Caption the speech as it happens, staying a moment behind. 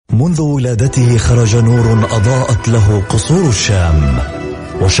منذ ولادته خرج نور أضاءت له قصور الشام،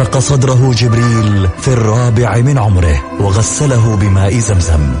 وشق صدره جبريل في 4 من عمره وغسله بماء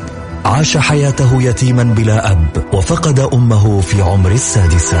زمزم. عاش حياته يتيما بلا أب، وفقد أمه في عمر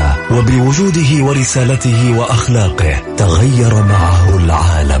 6، وبوجوده ورسالته وأخلاقه تغير معه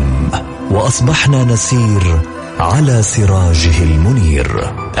العالم، وأصبحنا نسير على سراجه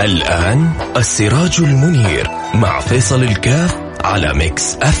المنير. الآن السراج المنير مع فيصل الكاف على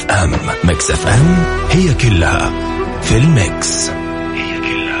ميكس اف ام. ميكس اف ام هي كلها في الميكس.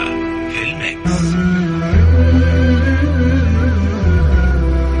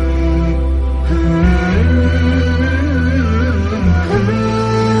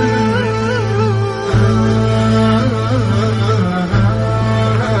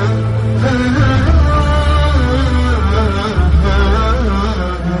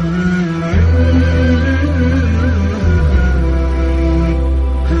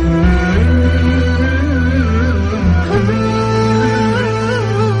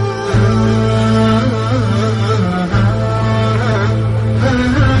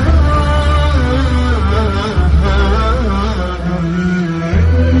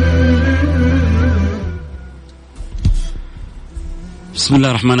 بسم الله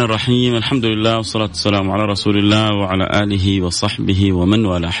الرحمن الرحيم. الحمد لله والصلاة والسلام على رسول الله وعلى آله وصحبه ومن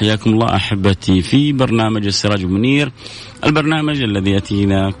والاه. حياكم الله أحبتي في برنامج السراج المنير، البرنامج الذي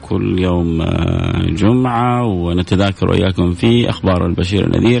يأتينا كل يوم جمعة ونتذاكر وإياكم في أخبار البشير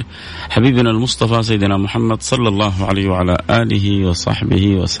النذير حبيبنا المصطفى سيدنا محمد صلى الله عليه وعلى آله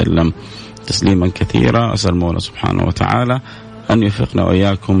وصحبه وسلم تسليما كثيرا. أسأل المولى سبحانه وتعالى أن يوفقنا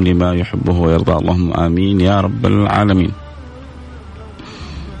وإياكم لما يحبه ويرضى، اللهم آمين يا رب العالمين.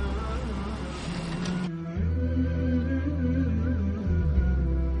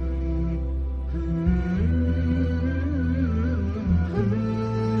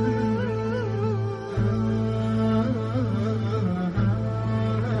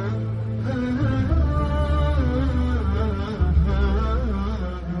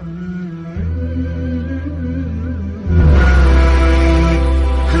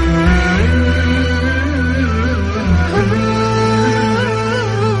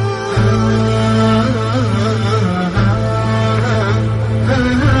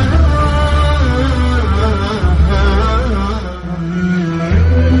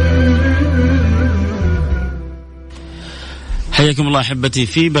 حياكم الله أحبتي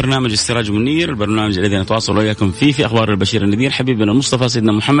في برنامج السراج المنير، البرنامج الذي نتواصل وإياكم فيه في أخبار البشير النذير حبيبنا المصطفى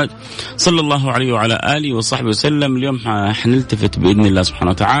سيدنا محمد صلى الله عليه وعلى آله وصحبه وسلم. اليوم حنلتفت بإذن الله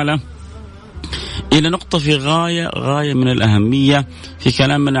سبحانه وتعالى إلى نقطة في غاية من الأهمية في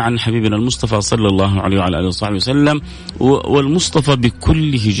كلامنا عن حبيبنا المصطفى صلى الله عليه وعلى آله وصحبه وسلم. والمصطفى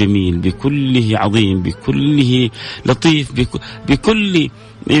بكله جميل، بكله عظيم، بكله لطيف، بكل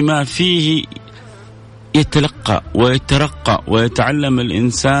ما فيه يتلقى ويترقى ويتعلم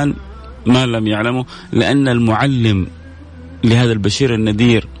الإنسان ما لم يعلمه، لأن المعلم لهذا البشير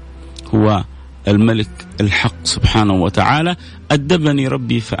النذير هو الملك الحق سبحانه وتعالى. أدبني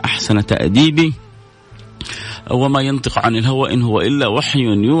ربي فأحسن تأديبي وما ينطق عن الهوى إن هو إلا وحي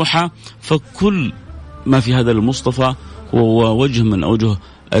يوحى. فكل ما في هذا المصطفى هو وجه من أوجه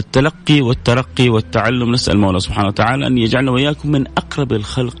التلقي والترقي والتعلم. نسأل المولى سبحانه وتعالى أن يجعلنا وإياكم من أقرب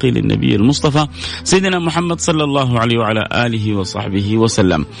الخلق للنبي المصطفى سيدنا محمد صلى الله عليه وعلى آله وصحبه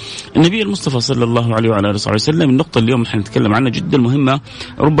وسلم. النبي المصطفى صلى الله عليه وعلى آله وصحبه وسلم، النقطة اليوم حنتكلم عنها جدا مهمة،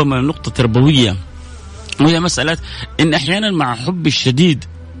 ربما نقطة تربوية، وهي مسألة إن أحيانا مع حب الشديد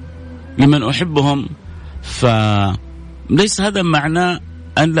لمن أحبهم فليس هذا معناه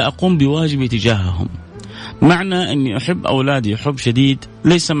أن لا أقوم بواجبي تجاههم. معنى أني أحب أولادي حب شديد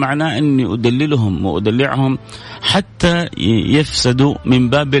ليس معناه أني أدللهم وأدلعهم حتى يفسدوا من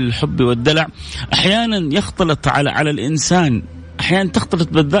باب الحب والدلع. أحيانا يختلط على الإنسان، أحيانا تختلط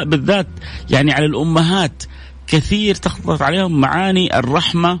بالذات يعني على الأمهات كثير، تختلط عليهم معاني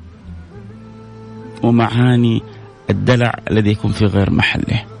الرحمة ومعاني الدلع الذي يكون في غير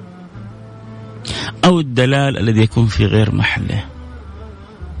محله، أو الدلال الذي يكون في غير محله.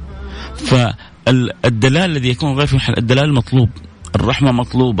 فالدلال الذي يكون غير في محله، الدلال مطلوب، الرحمة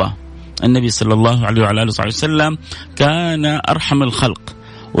مطلوبة. النبي صلى الله عليه وعلى آله وسلم كان أرحم الخلق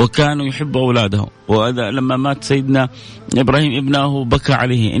وكانوا يحب أولاده. وهذا لما مات سيدنا إبراهيم ابنه بكى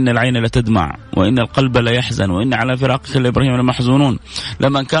عليه، إن العين لتدمع وإن القلب لا يحزن وإن على فراقك لإبراهيم لمحزونون.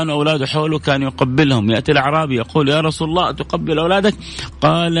 لما كانوا أولاده حوله كان يقبلهم. يأتي الأعرابي يقول يا رسول الله تقبل أولادك؟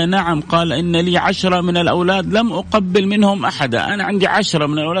 قال نعم. قال إن لي 10 من الأولاد لم أقبل منهم أحدا. أنا عندي 10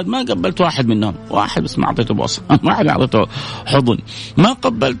 من الأولاد ما قبلت واحد منهم، واحد بس ما أعطيته بوصة، واحد أعطيته حضن، ما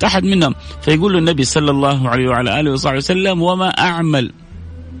قبلت أحد منهم. فيقول النبي صلى الله عليه وعلى آله وصحبه وسلم وما أعمل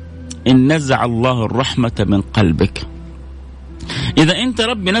إن نزع الله الرحمة من قلبك. إذا أنت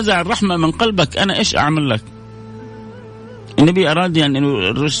ربي نزع الرحمة من قلبك أنا إيش أعمل لك؟ النبي أراد أن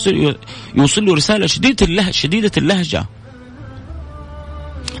يوصل له رسالة شديدة اللهجة،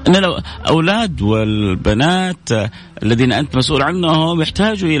 أن الأولاد والبنات الذين أنت مسؤول عنهم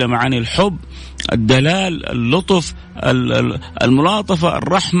يحتاجوا إلى معاني الحب، الدلال، اللطف، الملاطفة،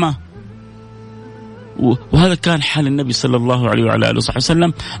 الرحمة. وهذا كان حال النبي صلى الله عليه وعلى آله وصحبه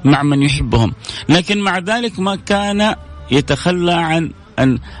وسلم مع من يحبهم. لكن مع ذلك ما كان يتخلى عن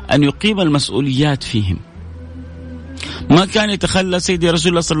أن يقيم المسؤوليات فيهم. ما كان يتخلى سيدي رسول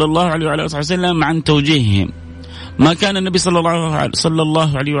الله صلى الله عليه وعلى آله وسلم عن توجيههم. ما كان النبي صلى الله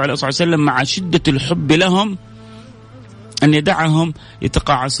عليه وعلى آله وسلم مع شدة الحب لهم أن يدعهم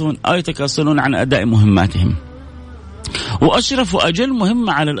يتقاعسون أو يتكاسلون عن أداء مهماتهم. وأشرف وأجل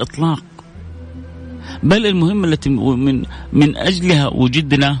مهمة على الإطلاق، بل المهمة التي من أجلها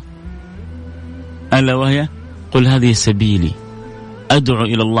وجدنا، ألا وهي قل هذه سبيلي أدعو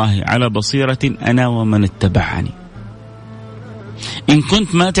إلى الله على بصيرة أنا ومن اتبعني. إن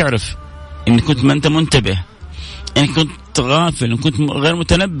كنت ما تعرف، إن كنت ما أنت منتبه، إن كنت غافل، إن كنت غير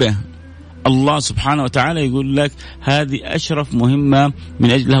متنبه، الله سبحانه وتعالى يقول لك هذه أشرف مهمة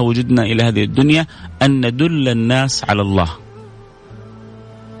من أجلها وجدنا إلى هذه الدنيا، أن ندل الناس على الله،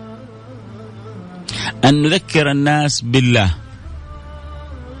 أن نذكر الناس بالله،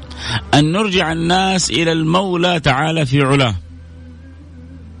 أن نرجع الناس إلى المولى تعالى في علاه.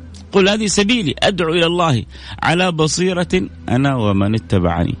 قل هذه سبيلي أدعو إلى الله على بصيرة أنا ومن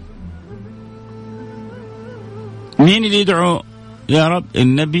اتبعني. مين اللي يدعو يا رب؟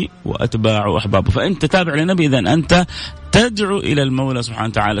 النبي وأتباعه وأحبابه. فأنت تابع للنبي، إذن أنت تدعو إلى المولى سبحانه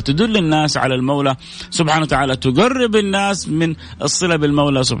وتعالى، تدل الناس على المولى سبحانه وتعالى، تقرب الناس من الصلة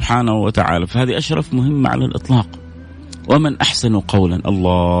بالمولى سبحانه وتعالى. فهذه أشرف مهمة على الإطلاق. ومن أحسن قولا،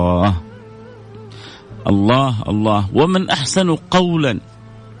 الله الله الله، ومن أحسن قولا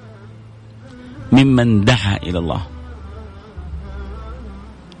ممن دعا إلى الله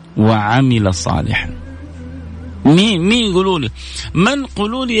وعمل صالحا. مين يقولوا لي؟ من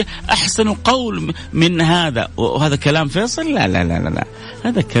قولوا لي أحسن قول من هذا؟ وهذا كلام فيصل؟ لا لا لا لا،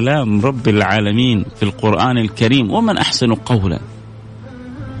 هذا كلام رب العالمين في القرآن الكريم. ومن أحسن قولا،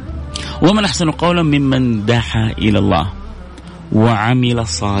 ومن أحسن قولا ممن دعا إلى الله وعمل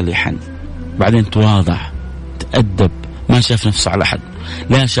صالحا. بعدين تواضع، تأدب، ما شاف نفسه على حد،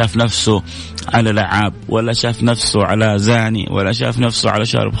 لا شاف نفسه على لعاب، ولا شاف نفسه على زاني، ولا شاف نفسه على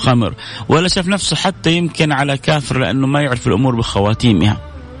شارب خمر، ولا شاف نفسه حتى يمكن على كافر، لأنه ما يعرف الأمور بخواتيمها.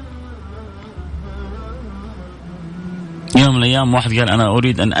 يوم من الأيام واحد قال أنا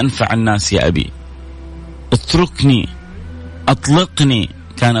أريد أن أنفع الناس يا أبي، اتركني، أطلقني.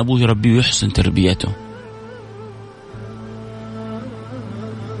 كان أبوه يربيه ويحسن تربيته.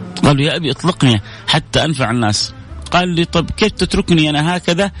 قال له يا أبي اطلقني حتى أنفع الناس. قال لي طب كيف تتركني أنا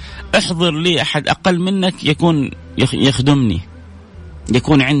هكذا؟ احضر لي أحد أقل منك يكون يخدمني،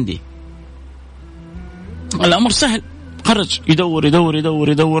 يكون عندي. الأمر سهل. خرج يدور يدور يدور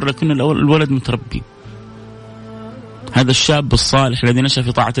يدور، لكن الولد متربي. هذا الشاب الصالح الذي نشأ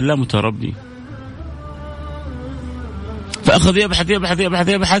في طاعة الله متربي. فأخذ يبحث يبحث يبحث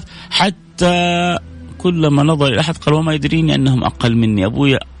يبحث حتى كلما نظر إلى أحد قال وما يدريني أنهم أقل مني.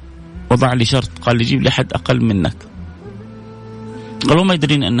 أبويا وضع لي شرط، قال لي جيب لي أحد أقل منك. قال وما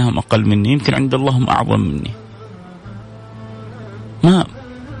يدريني أنهم أقل مني، يمكن عند الله هم أعظم مني.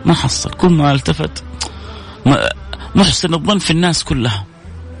 ما حصل. كل ما التفت محسن الظن في الناس كلها،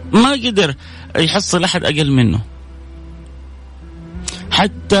 ما قدر يحصل أحد أقل منه،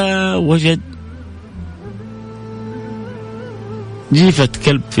 حتى وجد جيفة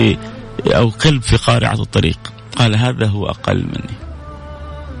كلب في قارعة الطريق. قال هذا هو أقل مني،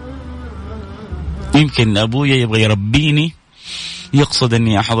 يمكن أبويا يبغى يربيني، يقصد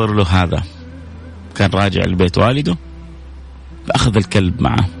أني أحضر له هذا. كان راجع البيت والده، فأخذ الكلب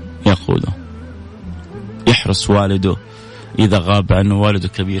معه يقوده، يحرس والده إذا غاب عنه والده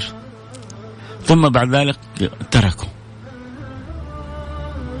كبير. ثم بعد ذلك تركه.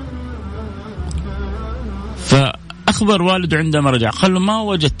 فأخبر والده عندما رجع، قال له ما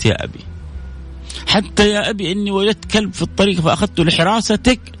وجدت يا أبي، حتى يا أبي إني وجدت كلب في الطريق فأخذته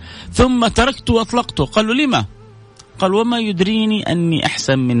لحراستك ثم تركته وأطلقته. قال له لما؟ قال وما يدريني أني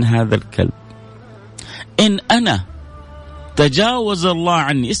أحسن من هذا الكلب. إن أنا تجاوز الله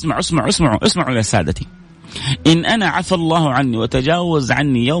عني، اسمعوا يا سادتي، إن أنا عفى الله عني وتجاوز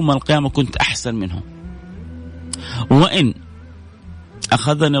عني يوم القيامة كنت أحسن منه، وإن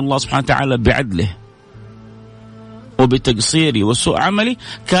أخذني الله سبحانه وتعالى بعدله وبتقصيري وسوء عملي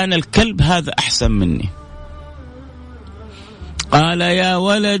كان الكلب هذا أحسن مني. قال يا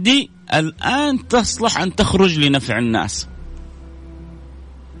ولدي الآن تصلح أن تخرج لنفع الناس.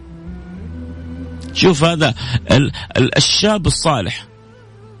 شوف هذا الشاب الصالح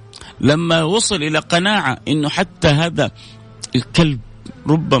لما وصل إلى قناعة إنه حتى هذا الكلب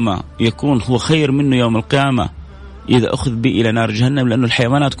ربما يكون هو خير منه يوم القيامة إذا أخذ به إلى نار جهنم، لأن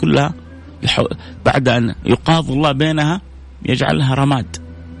الحيوانات كلها بعد أن يقاض الله بينها يجعلها رماد،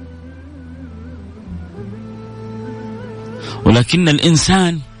 ولكن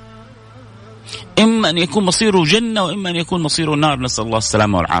الإنسان إما أن يكون مصيره جنة وإما أن يكون مصيره نار، نسأل الله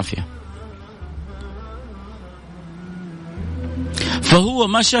السلامة والعافية. فهو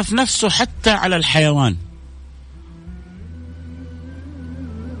ما شاف نفسه حتى على الحيوان،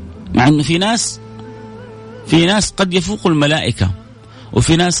 مع أنه في ناس قد يفوق الملائكة،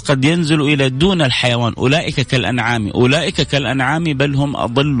 وفي ناس قد ينزلوا إلى دون الحيوان. أولئك كالأنعام بل هم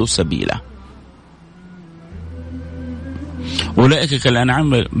أضل سبيلا. أولئك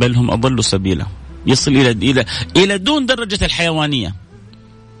كالأنعام بل هم أضل سبيلا، يصل إلى دون درجة الحيوانية،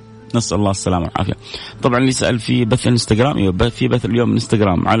 نسأل الله السلامة والعافية. طبعا اللي سأل في بث الانستغرام، في بث اليوم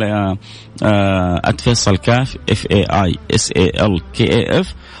الانستغرام على @فيصل كاف FAISALKAF،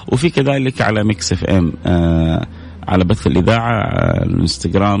 وفي كذلك على ميكس اف ام على بث الإذاعة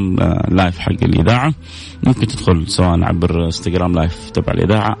الانستغرام لايف حق الإذاعة. ممكن تدخل سواء عبر انستغرام لايف تبع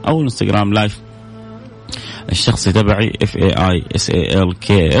الإذاعة أو الانستغرام لايف الشخصي تبعي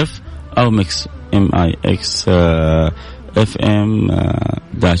FAISALKAF أو ميكس MIX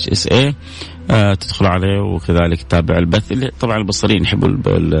FM-SA. تدخل عليه وكذلك تتابع البث اللي طبعا البصريين يحبوا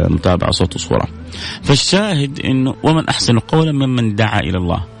المتابعة صوت وصورة. فالشاهد إنه ومن أحسن قولا ممن دعا إلى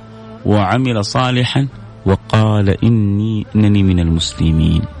الله وعمل صالحا وقال إنني من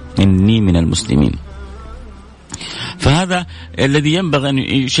المسلمين. فهذا الذي ينبغي أن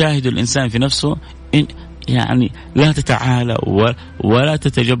يشاهد الإنسان في نفسه، إن يعني لا تتعالى ولا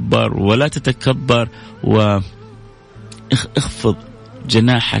تتجبر ولا تتكبر، واخفض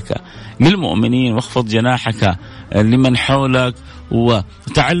جناحك للمؤمنين واخفض جناحك لمن حولك،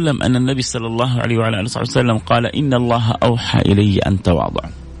 وتعلم أن النبي صلى الله عليه وعلى آله وسلم قال إن الله أوحى إلي أن تواضع.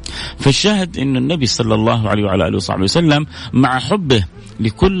 فالشاهد أن النبي صلى الله عليه وعلى آله وسلم مع حبه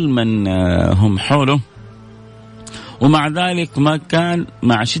لكل من هم حوله، ومع ذلك ما كان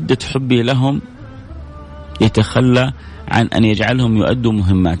مع شدة حبه لهم يتخلى عن أن يجعلهم يؤدوا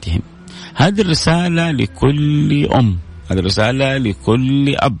مهماتهم. هذه الرسالة لكل أم، هذه الرسالة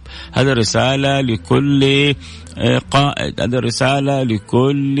لكل أب، هذه الرسالة لكل قائد، هذه الرسالة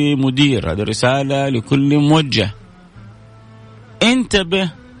لكل مدير، هذه الرسالة لكل موجه. انتبه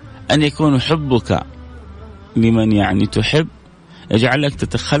أن يكون حبك لمن يعني تحب يجعلك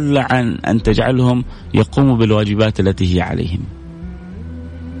تتخلى عن أن تجعلهم يقوموا بالواجبات التي هي عليهم.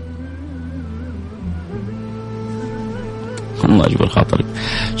 الله يجبر خاطرك.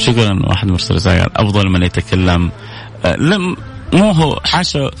 شكرا. واحد مرسل رسائل أفضل من يتكلم، مو هو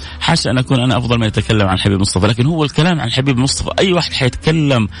حاشا أن أكون أنا أفضل من يتكلم عن الحبيب المصطفى، لكن هو الكلام عن الحبيب المصطفى أي واحد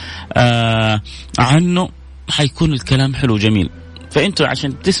حيتكلم عنه حيكون الكلام حلو جميل. فأنتوا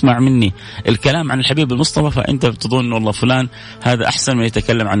عشان تسمع مني الكلام عن الحبيب المصطفى فأنت بتظن والله فلان هذا أحسن من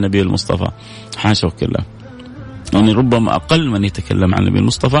يتكلم عن النبي المصطفى. حاشا وكلا، يعني ربما أقل من يتكلم عن النبي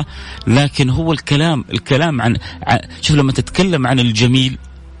المصطفى، لكن هو الكلام عن شوف لما تتكلم عن الجميل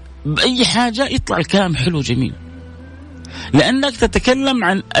بأي حاجة يطلع الكلام حلو جميل، لأنك تتكلم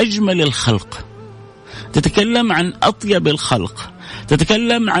عن أجمل الخلق، تتكلم عن أطيب الخلق،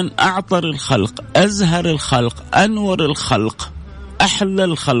 تتكلم عن أعطر الخلق، أزهر الخلق، أنور الخلق، أحلى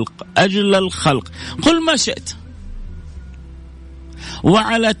الخلق، أجل الخلق، قل ما شئت.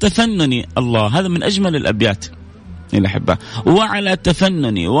 وعلى تفنن الله، هذا من أجمل الأبيات الأحبة، وعلى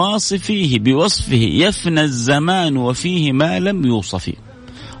تفنن واصفيه بوصفه يفنى الزمان وفيه ما لم يوصف.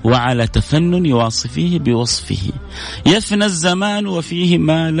 وعلى تفنن واصفيه بوصفه يفنى الزمان وفيه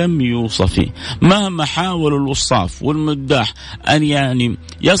ما لم يوصف. مهما حاول الوصاف والمداح أن يعني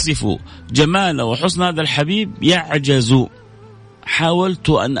يصفوا جمال وحسن هذا الحبيب يعجزوا. حاولت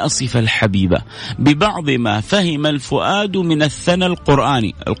أن أصف الحبيب ببعض ما فهم الفؤاد من الثنى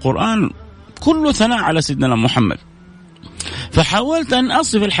القرآني. القرآن كله ثناء على سيدنا محمد، فحاولت أن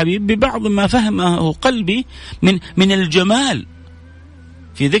أصف الحبيب ببعض ما فهمه قلبي من الجمال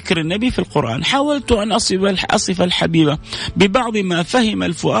في ذكر النبي في القرآن. حاولت أن أصف الحبيب ببعض ما فهم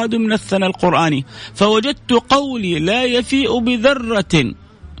الفؤاد من الثنى القرآني، فوجدت قولي لا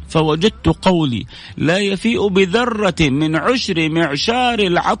يفيء بذرة من عشر معشار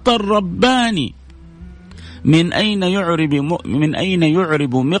العطى الرباني. من أين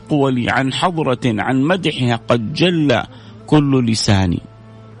يعرب مقولي عن حضرة عن مدحها قد جل كل لساني.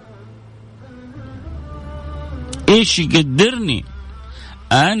 إيش يقدرني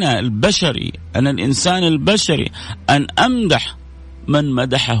أنا البشري، أنا الإنسان البشري، أن أمدح من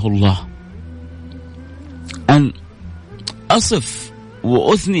مدحه الله، أن أصف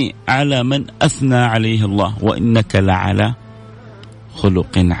وأثني على من أثنى عليه الله، وإنك لعلى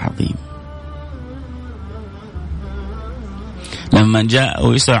خلق عظيم. لما جاء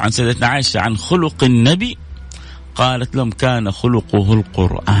ويسأل عن سيدتنا عائشة عن خلق النبي قالت لهم كان خلقه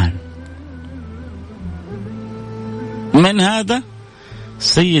القرآن. من هذا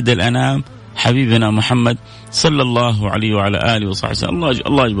سيد الأنام حبيبنا محمد صلى الله عليه وعلى آله وصحبه وسلم.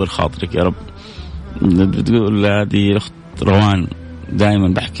 الله يجبر خاطرك يا رب. بتقول هذه الأخت روان دائما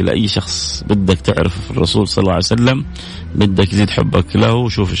بحكي لأي شخص بدك تعرف الرسول صلى الله عليه وسلم، بدك يزيد حبك له،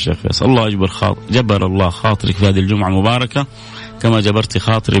 شوف الشيخ فيصل. الله يجبر جبر الله خاطرك في هذه الجمعة المباركة كما جبرت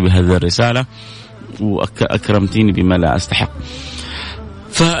خاطري بهذه الرسالة وأكرمتيني بما لا أستحق.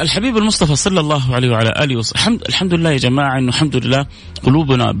 فالحبيب المصطفى صلى الله عليه وعلى آله وسلم، الحمد لله يا جماعة إنه الحمد لله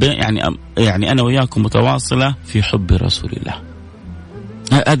قلوبنا يعني أنا وياكم متواصلة في حب رسول الله.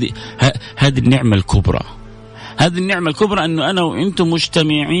 هذه النعمة الكبرى، هذه النعمة الكبرى أنه أنا وإنتم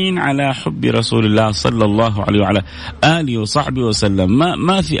مجتمعين على حب رسول الله صلى الله عليه وعلى آله وصحبه وسلم.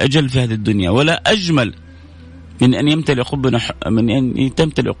 ما في أجل في هذه الدنيا ولا أجمل من أن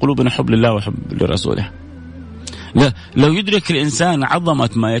تمتلئ قلوبنا حب لله وحب لرسوله. لو يدرك الإنسان عظمة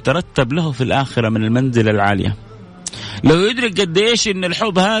ما يترتب له في الآخرة من المنزلة العالية، لو يدرك قد إيش إن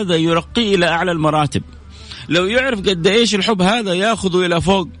الحب هذا يرقي إلى أعلى المراتب، لو يعرف قد إيش الحب هذا يأخذه إلى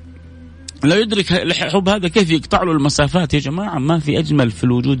فوق، لو يدرك الحب هذا كيف يقطع له المسافات. يا جماعة ما في أجمل في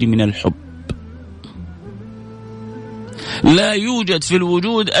الوجود من الحب، لا يوجد في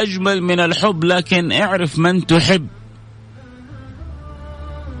الوجود أجمل من الحب. لكن اعرف من تحب.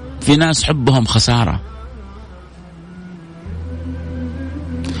 في ناس حبهم خسارة،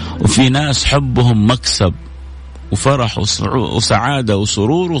 وفي ناس حبهم مكسب وفرح وسعادة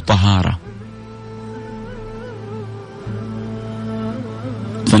وسرور وطهارة.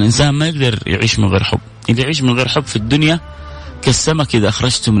 فالإنسان ما يقدر يعيش من غير حب. اللي يعيش من غير حب في الدنيا كالسمك إذا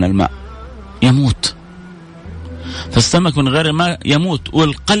أخرجته من الماء يموت. فالسمك من غير الماء يموت،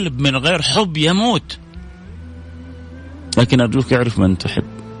 والقلب من غير حب يموت. لكن أرجوك اعرف من تحب،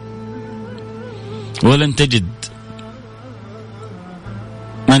 ولن تجد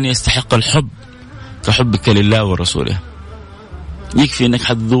من يستحق الحب كحبك لله ورسوله. يكفي أنك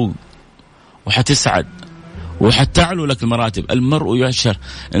حتذوق وحتسعد وحتعلو لك المراتب.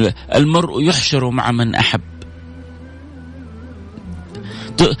 المرء يحشر مع من أحب.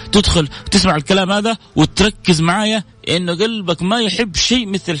 تدخل تسمع الكلام هذا وتركز معايا إنه قلبك ما يحب شيء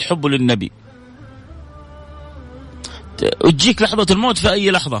مثل حبه للنبي. وتجيك لحظة الموت في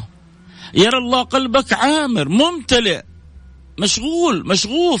أي لحظة يرى الله قلبك عامر ممتلئ مشغول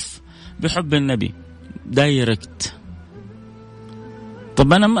مشغوف بحب النبي دايركت.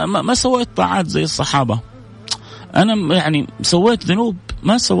 طب أنا ما سويت طاعات زي الصحابة، أنا يعني سويت ذنوب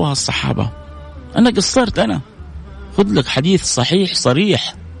ما سواها الصحابة، أنا قصرت. أنا خذ لك حديث صحيح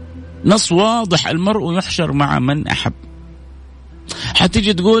صريح نص واضح، المرء يحشر مع من أحب.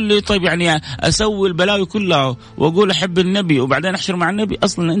 حتيجي تقول لي طيب يعني أسوي البلاوي كلها وأقول أحب النبي وبعدين أحشر مع النبي؟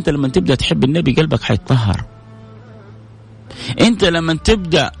 أصلا أنت لما تبدأ تحب النبي قلبك حيتطهر. أنت لما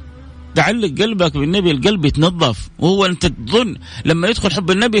تبدأ تعلق قلبك بالنبي القلب يتنظف. وهو أنت تظن لما يدخل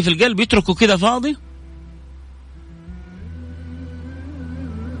حب النبي في القلب يتركه كذا فاضي؟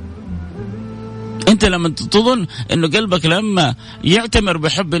 أنت لما تظن أنه قلبك لما يعتمر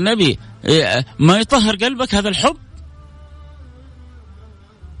بحب النبي ما يطهر قلبك؟ هذا الحب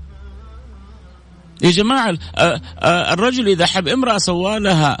يا جماعة. الرجل إذا حب امرأة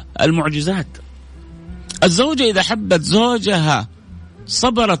سوالها المعجزات. الزوجة إذا حبت زوجها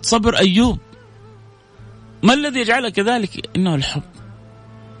صبرت صبر أيوب. ما الذي يجعلها كذلك؟ إنه الحب.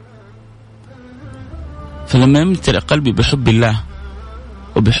 فلما يمتلئ قلبي بحب الله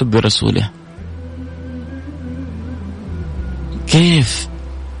وبحب رسوله كيف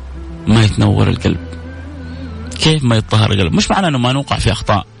ما يتنور القلب، كيف ما يطهر القلب. مش معنى أنه ما نوقع في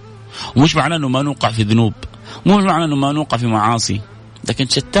أخطاء، ومش معنى أنه ما نوقع في ذنوب، مش معنى أنه ما نوقع في معاصي، لكن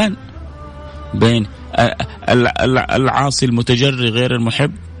شتان بين العاصي المتجري غير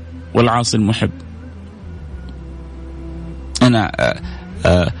المحب والعاصي المحب. أنا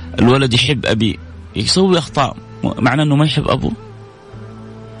الولد يحب أبي يسوي أخطاء، معنى أنه ما يحب أبوه.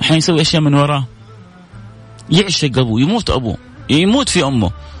 أحيانا يسوي أشياء من وراه، يعشق أبوه، يموت أبوه، يموت في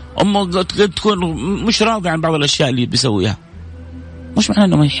أمه قد تكون مش راضي عن بعض الأشياء اللي بيسويها. مش معنى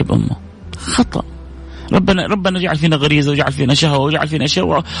أنه ما يحب أمه، خطأ. ربنا جعل فينا غريزة وجعل فينا شهوة وجعل فينا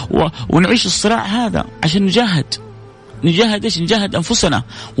أشياء ونعيش الصراع هذا عشان نجاهد إيش؟ نجاهد أنفسنا،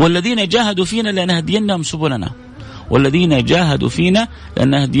 والذين جاهدوا فينا لنهدينهم سبلنا. والذين جاهدوا فينا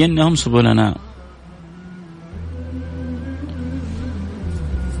لنهدينهم سبلنا.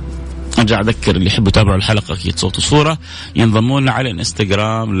 أرجع أذكر اللي يحبوا يتابعوا الحلقة أكيد صوت وصورة ينضمون على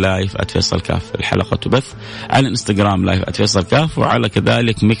الانستغرام لايف @فيصل كاف. الحلقة تبث على الانستغرام لايف @فيصل كاف، وعلى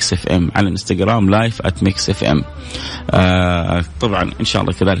كذلك ميكس اف ام على الانستغرام لايف @ميكس اف ام. طبعا إن شاء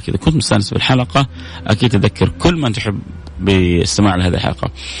الله كذلك إذا كنت مستانس بالحلقة أكيد تذكر كل من تحب باستماع لهذه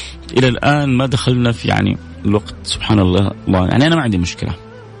الحلقة. إلى الآن ما دخلنا في يعني الوقت سبحان الله يعني أنا ما عندي مشكلة،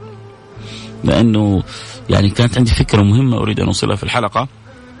 لأنه يعني كانت عندي فكرة مهمة أريد أن أوصلها في الحلقة،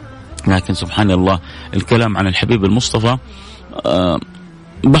 لكن سبحان الله الكلام عن الحبيب المصطفى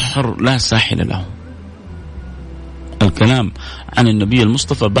بحر لا ساحل له. الكلام عن النبي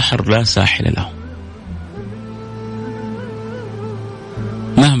المصطفى بحر لا ساحل له،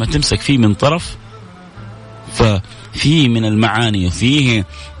 مهما تمسك فيه من طرف ففيه من المعاني وفيه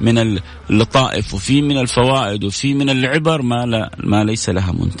من اللطائف وفيه من الفوائد وفيه من العبر ما ليس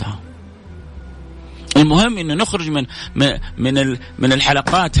لها منتهى. المهم إنه نخرج من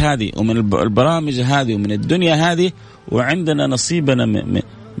الحلقات هذه ومن البرامج هذه ومن الدنيا هذه وعندنا نصيبنا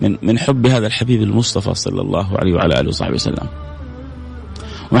من حب هذا الحبيب المصطفى صلى الله عليه وعلى آله وصحبه وسلم،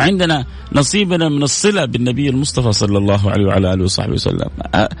 وعندنا نصيبنا من الصلة بالنبي المصطفى صلى الله عليه وعلى آله وصحبه وسلم.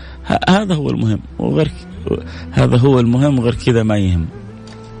 هذا هو المهم، وغير هذا هو المهم، وغير كذا ما يهم.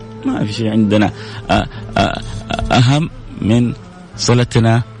 ما في شيء عندنا أهم من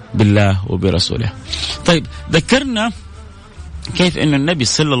صلتنا بالله وبرسوله. طيب ذكرنا كيف أن النبي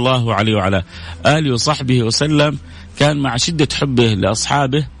صلى الله عليه وعلى آله وصحبه وسلم كان مع شدة حبه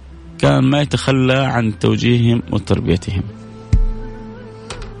لأصحابه كان ما يتخلى عن توجيههم وتربيتهم.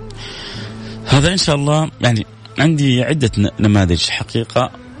 هذا إن شاء الله يعني عندي عدة نماذج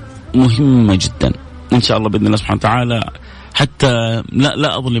حقيقة مهمة جدا إن شاء الله بإذن الله سبحانه وتعالى، حتى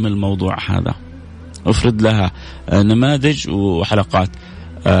لا أظلم الموضوع هذا، أفرد لها نماذج وحلقات،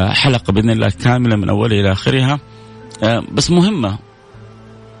 حلقة بإذن الله كاملة من أولها إلى آخرها، بس مهمة،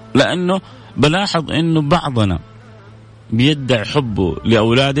 لأنه بلاحظ أنه بعضنا بيدعي حبه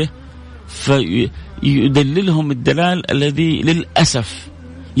لأولاده فيدللهم الدلال الذي للأسف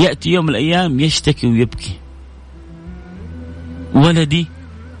يأتي يوم الأيام يشتكي ويبكي. ولدي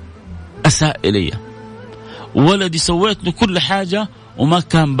أساء إلي، ولدي سويت له كل حاجة وما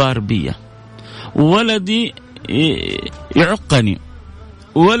كان بار بيا، ولدي يعقني،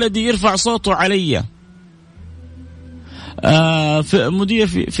 ولدي يرفع صوته علي، مدير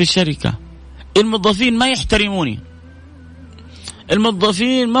في الشركة، الموظفين ما يحترموني،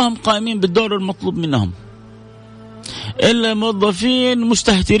 الموظفين ما هم قائمين بالدور المطلوب منهم، الموظفين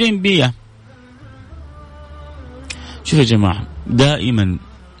مستهترين بيا. شوف يا جماعة، دائما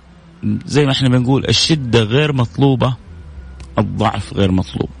زي ما احنا بنقول الشدة غير مطلوبة، الضعف غير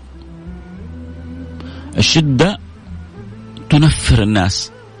مطلوب. الشدة تنفر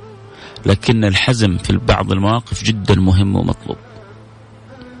الناس، لكن الحزم في بعض المواقف جدا مهم ومطلوب.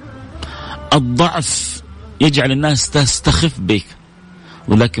 الضعف يجعل الناس تستخف بك،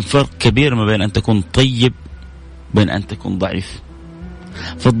 ولكن فرق كبير ما بين أن تكون طيب بين أن تكون ضعيف.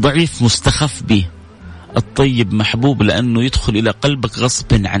 فالضعيف مستخف به، الطيب محبوب لأنه يدخل إلى قلبك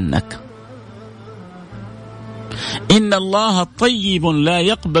غصب عنك. إن الله طيب لا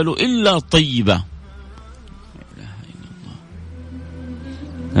يقبل إلا طيبا.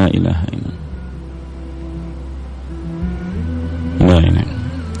 لا إله إلا الله، لا إله.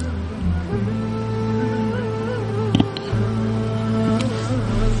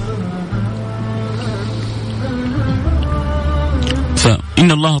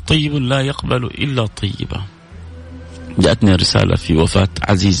 فإن الله طيب لا يقبل إلا طيبا. جاءتني رسالة في وفاة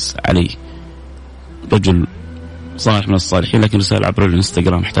عزيز علي، رجل صالح من الصالحين، لكن رسالة عبر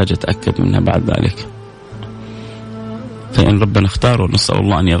الانستغرام احتاج أتأكد منها بعد ذلك. فإن ربنا اختاره نسأل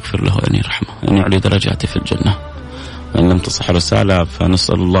الله أن يغفر له وأن يرحمه وأن يعلي درجاته في الجنة. وإن لم تصح رسالة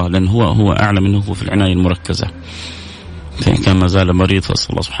فنسأل الله، لأن هو أعلم منه في العناية المركزة، فإن كان ما زال مريض فأسأل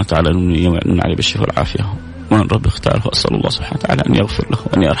الله سبحانه وتعالى أن يمن عليه بالشفاء والعافية. وأن رب اختاره وأسأل الله سبحانه وتعالى أن يغفر له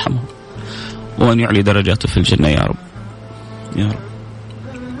وأن يرحمه وأن يعلي درجاته في الجنة يا رب يا رب.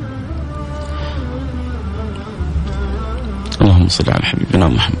 اللهم صل على حبيبنا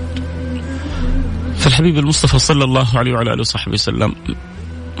محمد. فالحبيب المصطفى صلى الله عليه وعلى آله وصحبه وسلم،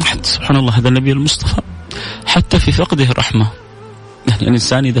 حتى سبحان الله هذا النبي المصطفى حتى في فقده الرحمة. يعني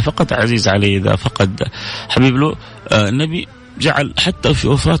الإنسان إذا فقد عزيز عليه، إذا فقد حبيب له، النبي جعل حتى في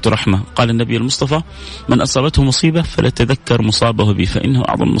وفاته رحمة. قال النبي المصطفى: من أصابته مصيبة فليتذكر مصابه به فإنه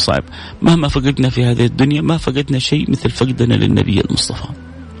أعظم المصائب. مهما فقدنا في هذه الدنيا ما فقدنا شيء مثل فقدنا للنبي المصطفى.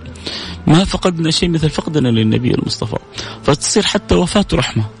 ما فقدنا شيء مثل فقدنا للنبي المصطفى. فتصير حتى وفاته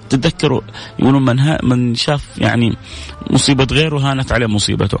رحمة. تذكروا يقولون من شاف يعني مصيبة غيره هانت عليه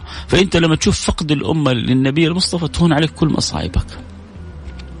مصيبته. فأنت لما تشوف فقد الأمة للنبي المصطفى تهون عليك كل مصائبك.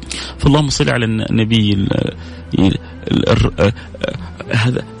 فاللهم صل على النبي.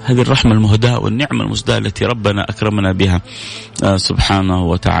 هذه الرحمة المهداة والنعمة المسداة التي ربنا أكرمنا بها سبحانه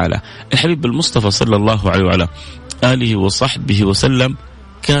وتعالى. الحبيب المصطفى صلى الله عليه وعلى آله وصحبه وسلم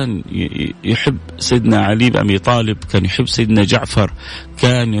كان يحب سيدنا علي بن أبي طالب، كان يحب سيدنا جعفر،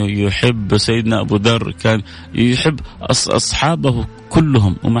 كان يحب سيدنا أبو ذر، كان يحب أصحابه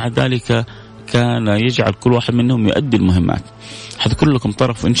كلهم، ومع ذلك كان يجعل كل واحد منهم يؤدي المهمات. هذا لكم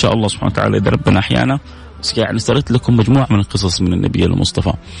طرف إن شاء الله سبحانه وتعالى إذا ربنا أحيانا. يعني سردت لكم مجموعة من القصص من النبي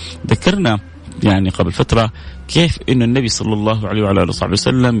المصطفى. ذكرنا يعني قبل فترة كيف إنه النبي صلى الله عليه وعلى آله وصحبه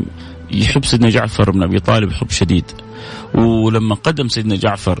وسلم يحب سيدنا جعفر بن أبي طالب حب شديد. ولما قدم سيدنا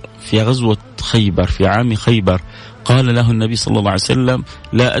جعفر في غزوة خيبر في عام خيبر قال له النبي صلى الله عليه وسلم: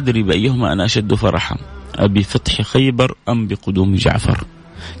 لا أدري بأيهما أنا أشد فرحا، أبي فتح خيبر أم بقدوم جعفر.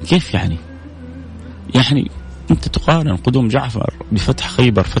 كيف يعني أنت تقارن قدوم جعفر بفتح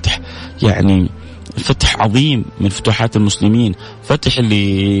خيبر، فتح يعني فتح عظيم من فتوحات المسلمين، فتح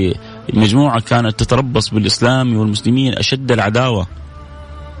اللي مجموعة كانت تتربص بالإسلام والمسلمين أشد العداوة.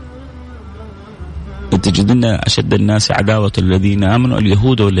 تجدون أشد الناس عداوة الذين آمنوا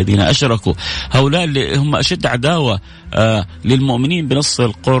اليهود والذين أشركوا. هؤلاء اللي هم أشد عداوة للمؤمنين بنص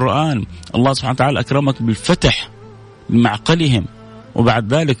القرآن. الله سبحانه وتعالى أكرمك بالفتح لمعقلهم،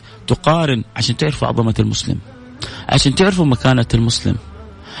 وبعد ذلك تقارن عشان تعرفوا عظمة المسلم، عشان تعرفوا مكانة المسلم،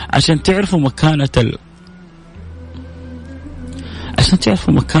 عشان تعرفوا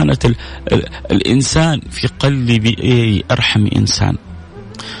مكانة الإنسان في قلب أرحم إنسان.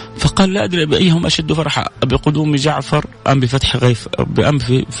 فقال: لا أدري بأيهم أشد فرحا، بقدوم جعفر أم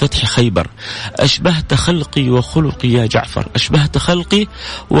بفتح خيبر. أشبهت خلقي وخلقي يا جعفر، أشبهت خلقي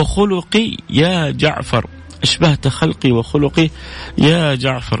وخلقي يا جعفر، أشبهت خلقي وخلقي يا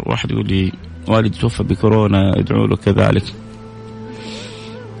جعفر. واحد يقول لي والد توفى بكورونا، يدعو له كذلك.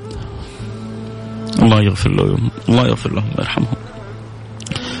 الله يغفر لهم، الله يغفر لهم ويرحمهم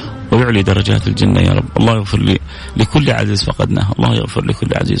ويعلي درجات الجنة يا رب. الله يغفر لكل عزيز فقدناه، الله يغفر لكل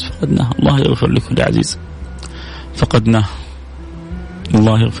عزيز فقدناه، الله يغفر لكل عزيز فقدناه.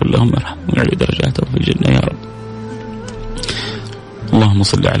 الله يغفر لهم ويرحمهم ويعلي درجاتهم في الجنة يا رب. اللهم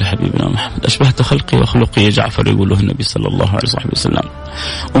صل على حبيبنا محمد. أشبهت خلقي وخلقي يا جعفر، يقول له النبي صلى الله عليه وسلم.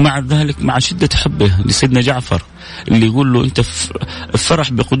 ومع ذلك مع شدة حبه لسيدنا جعفر اللي يقول له: أنت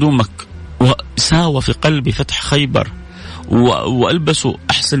فرح بقدومك وساوى في قلبي فتح خيبر وألبسوا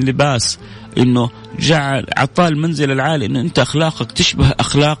أحسن لباس، إنه جعل عطاء المنزل العالي، إنه أنت أخلاقك تشبه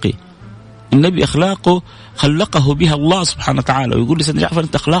أخلاقي. النبي أخلاقه خلقه بها الله سبحانه وتعالى، ويقول لسيدنا جعفر: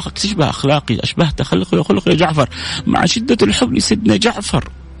 أنت أخلاقك تشبه أخلاقي، أشبهت خلقي وخلقي يا جعفر. مع شدة الحب لسيدنا جعفر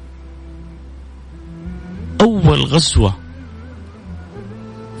أول غزوة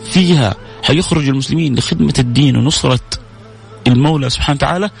فيها هيخرج المسلمين لخدمة الدين ونصرة المولى سبحانه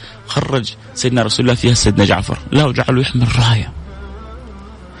وتعالى، خرج سيدنا رسول الله فيها سيدنا جعفر. لا وجعله يحمل راية،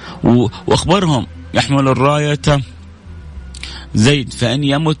 وأخبرهم: يحمل الراية زيد، فإن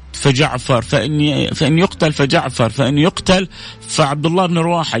يمت فجعفر، فإن يقتل فجعفر، فإن يقتل فعبد الله بن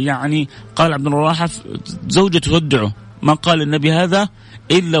رواحة. يعني قال عبد الله بن رواحة زوجة تودعه: ما قال النبي هذا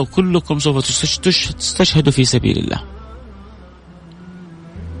إلا وكلكم سوف تستشهدوا في سبيل الله.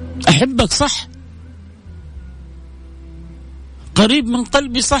 أحبك صح، قريب من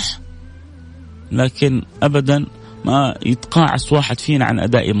قلبي صح، لكن أبدا ما يتقاعس واحد فينا عن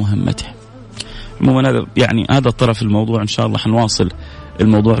أداء مهمته. عموما هذا يعني هذا طرف الموضوع. إن شاء الله حنواصل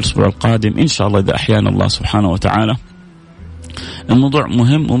الموضوع الأسبوع القادم إن شاء الله إذا أحيانا الله سبحانه وتعالى. الموضوع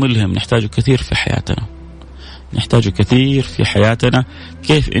مهم وملهم، نحتاجه كثير في حياتنا، نحتاجه كثير في حياتنا.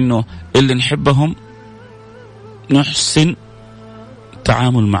 كيف إنه اللي نحبهم نحسن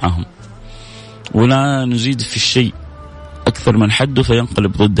التعامل معهم، ولا نزيد في الشيء أكثر من حده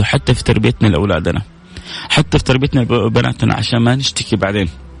فينقلب ضده، حتى في تربيتنا لأولادنا، حتى في تربيتنا لبناتنا، عشان ما نشتكي بعدين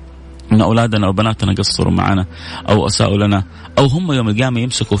إن أولادنا أو بناتنا قصروا معنا أو أساءوا لنا، أو هم يوم القيامة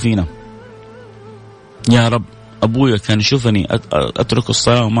يمسكوا فينا: يا رب أبويا كان يشوفني أترك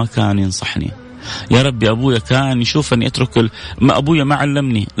الصلاة وما كان ينصحني، يا رب أبويا كان يشوفني أترك ما أبويا ما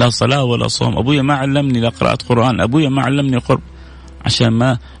علمني لا صلاة ولا صوم، أبويا ما علمني لا قراءة قرآن، أبويا ما علمني القرب،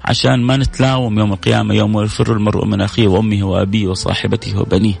 عشان ما نتلاوم يوم القيامة، يوم يفر المرء من أخيه وأمه وأبيه وصاحبته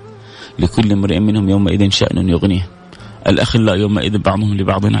وبنيه، لكل امرئ منهم يومئذ شأن يغنيه، الأخلاء يومئذ بعضهم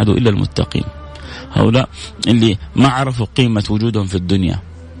لبعض عدو إلا المتقين. هؤلاء اللي ما عرفوا قيمة وجودهم في الدنيا،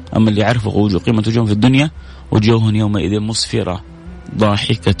 أما اللي عرفوا قيمة وجودهم في الدنيا وجوههم يومئذ مسفرة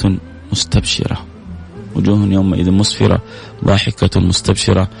ضاحكة مستبشرة، وجوه يومئذ مسفرة ضاحكة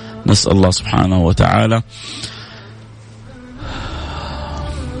مستبشرة. نسأل الله سبحانه وتعالى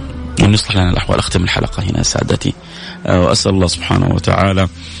أن يصلح لنا الأحوال. أختم الحلقة هنا سادتي، وأسأل الله سبحانه وتعالى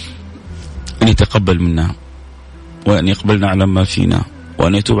أن يتقبل منا وأن يقبلنا على ما فينا،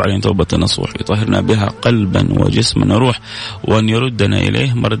 وأن يتوب علينا توبة نصوح يطهرنا بها قلبا وجسما وروح، وأن يردنا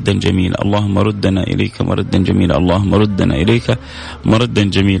إليه مردا جميلا. اللهم ردنا إليك مردا جميلا، اللهم ردنا إليك مردا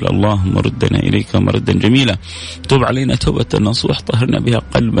جميلا، اللهم ردنا إليك مردا جميلا. توب علينا توبة نصوح طهرنا بها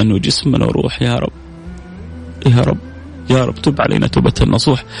قلبا وجسما وروح يا رب، يا رب، يا رب. توب علينا توبة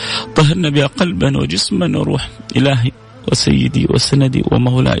نصوح طهرنا بها قلبا وجسما وروح. إلهي وسيدي وسندي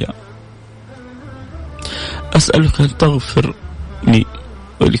ومولاي، أسألك أن تغفر لي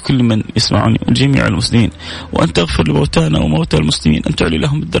ولكل من يسمعني وجميع المسلمين، وأن تغفر لموتانا وموتى المسلمين، أن تعلي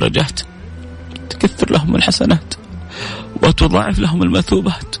لهم الدرجات، تكثر لهم الحسنات، وتضاعف لهم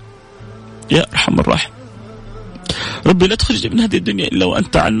المثوبات يا أرحم الراحمين. ربي لا تخرج من هذه الدنيا إلا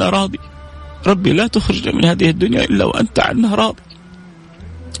وأنت عنا راضي، ربي لا تخرج من هذه الدنيا إلا وأنت عنا راضي،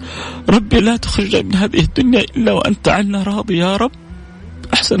 ربي لا تخرج من هذه الدنيا إلا وأنت عنا راضي يا رب.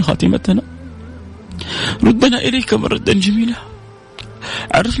 أحسن خاتمتنا، ردنا إليك مردا جميلا،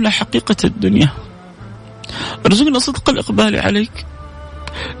 عرفنا حقيقة الدنيا، ارزقنا صدق الإقبال عليك،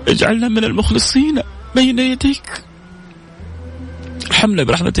 اجعلنا من المخلصين بين يديك، ارحمنا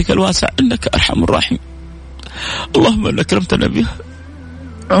برحمتك الواسعة إنك أرحم الراحمين. اللهم إنك أكرمتنا به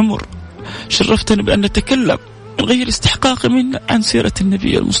عمر، شرفتنا بأن نتكلم من غير استحقاق منا عن سيرة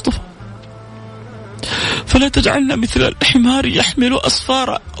النبي المصطفى، فلا تجعلنا مثل الحمار يحمل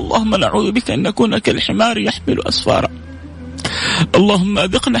أسفارا. اللهم نعوذ بك أن نكون كالحمار يحمل أسفارا. اللهم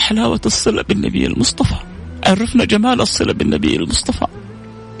أذقنا حلاوة الصلة بالنبي المصطفى، عرفنا جمال الصلة بالنبي المصطفى،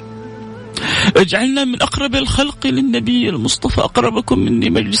 اجعلنا من أقرب الخلق للنبي المصطفى، أقربكم مني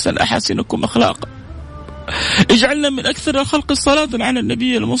مجلسا أحاسنكم أخلاقا، اجعلنا من أكثر الخلق صلاة على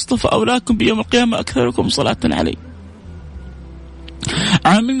النبي المصطفى، أولاكم بيوم القيامة أكثركم صلاة عليه.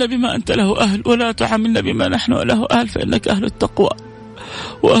 عاملنا بما أنت له أهل، ولا تعاملنا بما نحن له أهل، فإنك أهل التقوى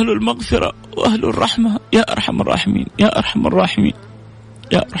وأهل المغفرة وأهل الرحمة يا أرحم الراحمين، يا أرحم الراحمين،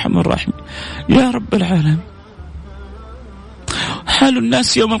 يا أرحم الراحمين يا رب العالمين. حال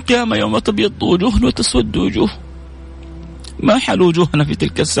الناس يوم القيامة يوم تبيض وجوه وتسود وجوه، ما حال وجوهنا في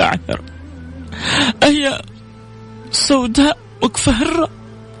تلك الساعة يا رب؟ أهي سوداء مكفهرة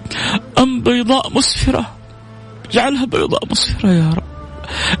أم بيضاء مسفرة؟ اجعلها بيضاء مسفرة يا رب.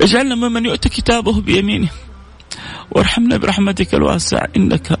 اجعلنا ممن يؤتى كتابه بيمينه، وارحمنا برحمتك الواسعة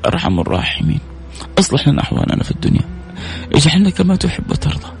إنك أرحم الراحمين. أصلح لنا أحوالنا في الدنيا، اجعلنا كما تحب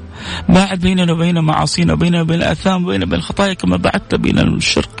وترضى، باعد بيننا وبين معاصينا وبيننا وبين الآثام وبين الخطايا كما بعدت بين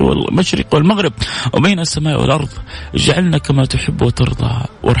الشرق والمشرق والمغرب وبين السماء والأرض. اجعلنا كما تحب وترضى،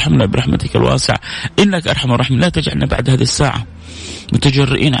 وارحمنا برحمتك الواسعة إنك أرحم الراحمين. لا تجعلنا بعد هذه الساعة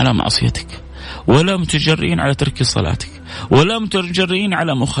متجرئين على معصيتك، ولا متجرئين على ترك صلاتك، ولا متجرئين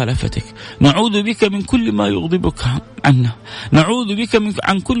على مخالفتك. نعوذ بك من كل ما يغضبك عنا، نعوذ بك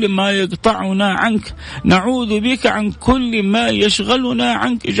عن كل ما يقطعنا عنك، نعوذ بك عن كل ما يشغلنا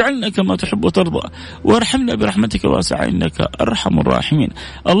عنك. اجعلنا كما تحب وترضى، وارحمنا برحمتك الواسعة إنك أرحم الراحمين.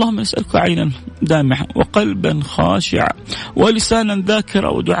 اللهم نسألك عينا دامعة وقلبا خاشعا ولسانا ذاكرا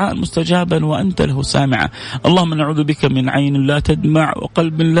ودعاء مستجابا وأنت له سامعا. اللهم نعوذ بك من عين لا تدمع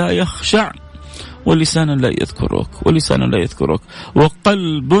وقلب لا يخشع ولسانا لا يذكرك، ولسانا لا يذكرك،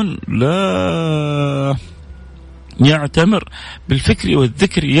 وقلب لا يعتمر بالفكر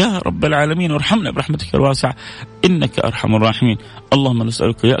والذكر يا رب العالمين. وارحمنا برحمتك الواسعة إنك أرحم الراحمين. اللهم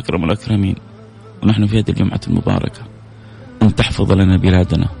نسألك يا أكرم الأكرمين ونحن في هذه الجمعة المباركة أن تحفظ لنا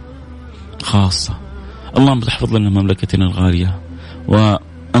بلادنا خاصة، اللهم تحفظ لنا مملكتنا الغالية،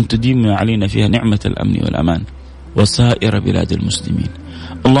 وأن تديم علينا فيها نعمة الأمن والأمان وسائر بلاد المسلمين.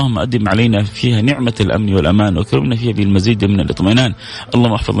 اللهم أدم علينا فيها نعمة الأمن والأمان وكرمنا فيها بالمزيد من الاطمئنان.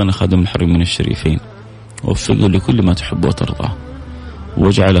 اللهم احفظ لنا خادم الحرمين الشريفين، ووفقه لكل ما تحب وترضى،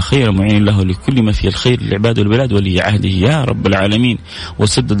 واجعل خير معين له لكل ما فيه الخير للعباد والبلاد ولي عهده يا رب العالمين.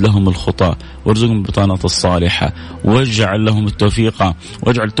 وسدد لهم الخطى وارزقهم البطانة الصالحة، واجعل لهم التوفيق،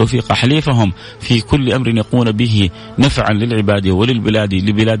 واجعل التوفيق حليفهم في كل أمر يقومون به نفعا للعباد وللبلاد،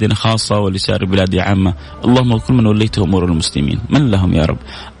 لبلادنا خاصة ولسائر البلاد عامة. اللهم كل من وليت أمور المسلمين من لهم يا رب،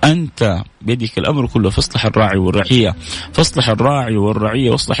 أنت بيدك الأمر كله، فاصلح الراعي والرعية، فاصلح الراعي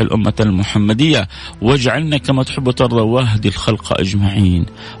والرعية، واصلح الأمة المحمدية، واجعلنا كما تحب وترضى، واهدي الخلق أجمعين،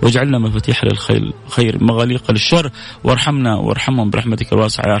 واجعلنا مفاتيح للخير مغاليق للشر، وارحمنا وارحمهم برحمتك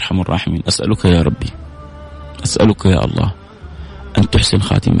الواسعة يا أرحم الراحمين. أسألك يا ربي، أسألك يا الله أن تحسن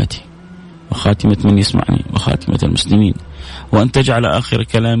خاتمتي، وخاتمة من يسمعني وخاتمة المسلمين، وأن تجعل آخر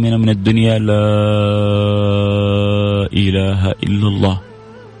كلامنا من الدنيا لا إله إلا الله.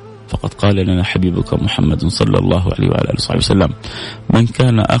 فقد قال لنا حبيبك محمد صلى الله عليه وعلى آله وصحبه وسلم: من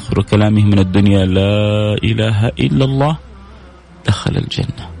كان آخر كلامه من الدنيا لا إله إلا الله دخل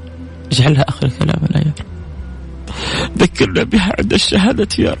الجنة. اجعلها آخر كلامنا يا رب. ذكرنا بها عند الشهادة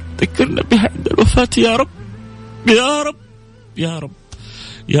يا رب، ذكرنا بها عند الوفاة يا رب يا رب يا رب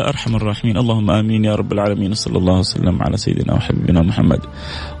يا أرحم الراحمين. اللهم آمين يا رب العالمين. صلى الله وسلم على سيدنا وحبيبنا محمد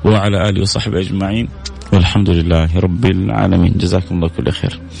وعلى آله وصحبه أجمعين، والحمد لله رب العالمين. جزاكم الله كل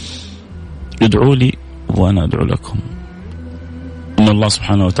خير. ادعوا لي وأنا أدعو لكم. إن الله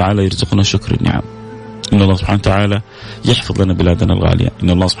سبحانه وتعالى يرزقنا شكر النعم، إن الله سبحانه وتعالى يحفظ لنا بلادنا الغالية، إن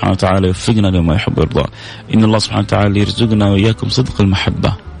الله سبحانه وتعالى يوفقنا لما يحب ويرضى، إن الله سبحانه وتعالى يرزقنا وإياكم صدق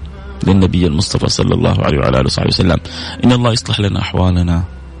المحبة للنبي المصطفى صلى الله عليه وعلى آله وصحبه وسلم. إن الله يصلح لنا أحوالنا،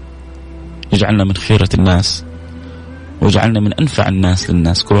 يجعلنا من خيرة الناس، ويجعلنا من أنفع الناس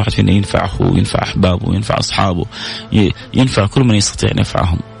للناس. كل واحد فينا ينفع أخوه، ينفع أحبابه، ينفع أصحابه، ينفع كل من يستطيع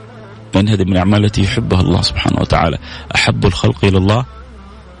نفعهم، لأن هذه من أعمال التي يحبها الله سبحانه وتعالى. أحب الخلق إلى الله،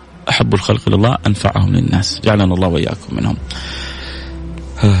 أحب الخلق إلى الله أنفعهم للناس. جعلنا الله وإياكم منهم.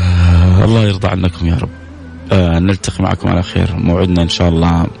 الله يرضى عنكم يا رب. نلتقي معكم على خير. موعدنا إن شاء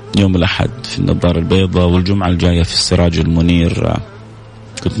الله يوم الأحد في النظارة البيضاء، والجمعة الجاية في السراج المنير.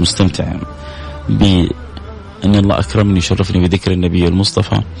 كنت مستمتع بأن الله أكرمني شرفني بذكر النبي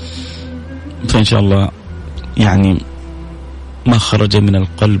المصطفى، فإن شاء الله يعني ما خرج من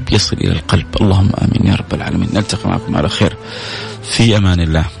القلب يصل إلى القلب. اللهم آمين يا رب العالمين. نلتقي معكم على خير في أمان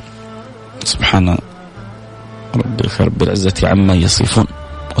الله. سبحان رب العزة عما يصفون،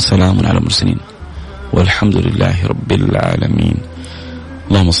 وسلام على المرسلين، والحمد لله رب العالمين.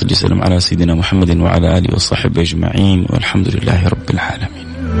 اللهم صل وسلم على سيدنا محمد وعلى آله وصحبه أجمعين، والحمد لله رب العالمين.